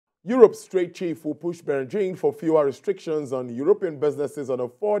Europe's trade chief will push Beijing for fewer restrictions on European businesses on a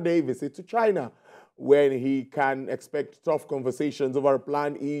 4-day visit to China, when he can expect tough conversations over a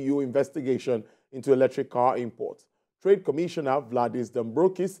planned EU investigation into electric car imports. Trade Commissioner Valdis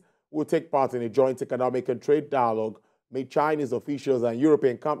Dombrovskis will take part in a joint economic and trade dialogue, meet Chinese officials and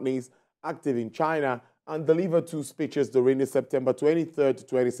European companies active in China, and deliver 2 speeches during the September 23rd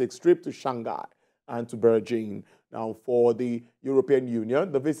to 26th trip to Shanghai and to Beijing. Now, for the European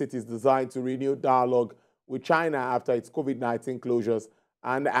Union, the visit is designed to renew dialogue with China after its COVID-19 closures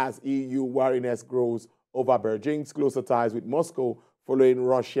and as EU wariness grows over Beijing's closer ties with Moscow following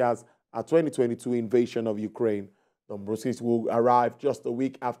Russia's 2022 invasion of Ukraine. Dombrovskis will arrive just a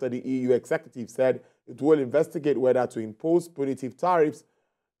week after the EU executive said it will investigate whether to impose punitive tariffs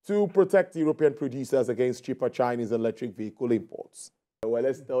to protect European producers against cheaper Chinese electric vehicle imports. Well,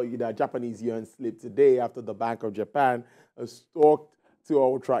 let's tell you that Japanese yuan slipped today after the Bank of Japan has talked to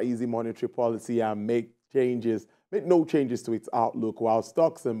ultra-easy monetary policy and made no changes to its outlook, while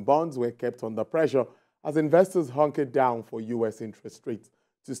stocks and bonds were kept under pressure as investors hunkered down for U.S. interest rates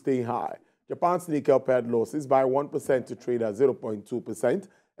to stay high. Japan's Nikkei pared losses by 1% to trade at 0.2%.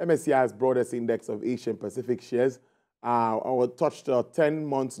 MSCI's broadest index of Asian Pacific shares touched a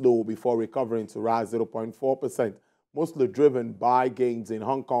 10-month low before recovering to rise 0.4%, mostly driven by gains in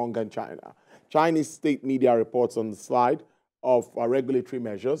Hong Kong and China. Chinese state media reports on the slide of regulatory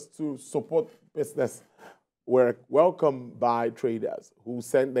measures to support business were welcomed by traders, who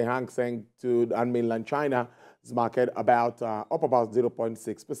sent the Hang Seng to mainland China's market up about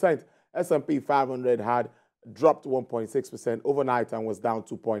 0.6%. S&P 500 had dropped 1.6% overnight and was down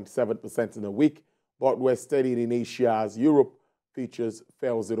 2.7% in a week, but were steady in Asia as Europe futures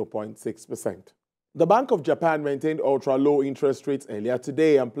fell 0.6%. The Bank of Japan maintained ultra-low interest rates earlier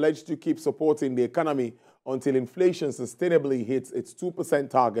today and pledged to keep supporting the economy until inflation sustainably hits its 2%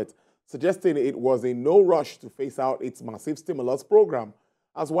 target, suggesting it was in no rush to phase out its massive stimulus program.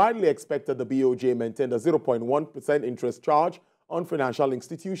 As widely expected, the BOJ maintained a 0.1% interest charge on financial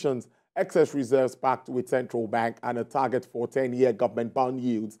institutions, excess reserves packed with central bank, and a target for 10-year government bond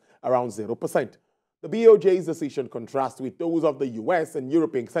yields around 0%. The BOJ's decision contrasts with those of the U.S. and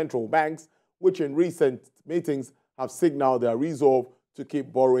European central banks, which in recent meetings have signaled their resolve to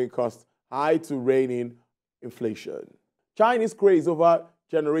keep borrowing costs high to rein in inflation. Chinese craze over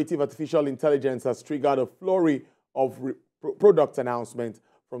generative artificial intelligence has triggered a flurry of product announcements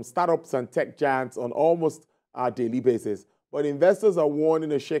from startups and tech giants on almost a daily basis. But investors are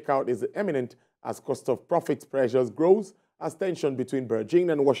warning a shakeout is imminent as cost of profits pressures grows, as tension between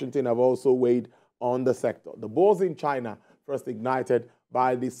Beijing and Washington have also weighed on the sector. The buzz in China, first ignited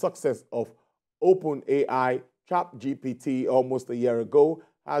by the success of OpenAI ChatGPT almost a year ago,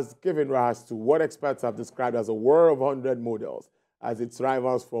 has given rise to what experts have described as a war of 100 models, as its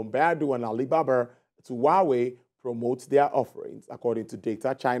rivals from Baidu and Alibaba to Huawei promote their offerings. According to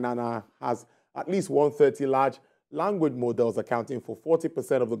data, China now has at least 130 large language models accounting for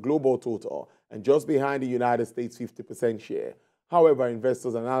 40% of the global total, and just behind the United States' 50% share. However,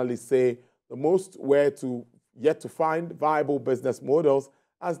 investors and analysts say the most were yet to find viable business models,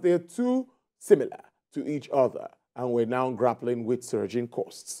 as they are too similar to each other, and we're now grappling with surging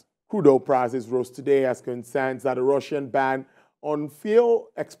costs. Crude oil prices rose today as concerns that a Russian ban on fuel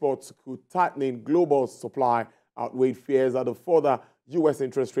exports could tighten global supply outweighed fears that a further U.S.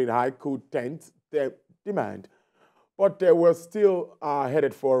 interest rate hike could dent their demand. But they were still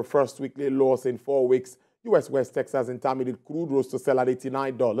headed for a first weekly loss in 4 weeks. U.S. West Texas Intermediate crude rose to sell at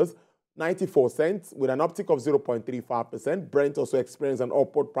 $89.94 with an uptick of 0.35%. Brent also experienced an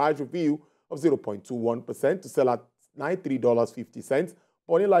upward price review of 0.21% to sell at $93.50.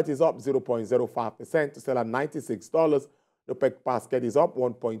 Bonnie Light is up 0.05% to sell at $96. The OPEC basket is up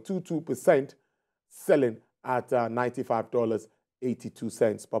 1.22%, selling at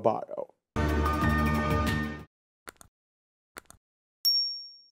 $95.82 per barrel.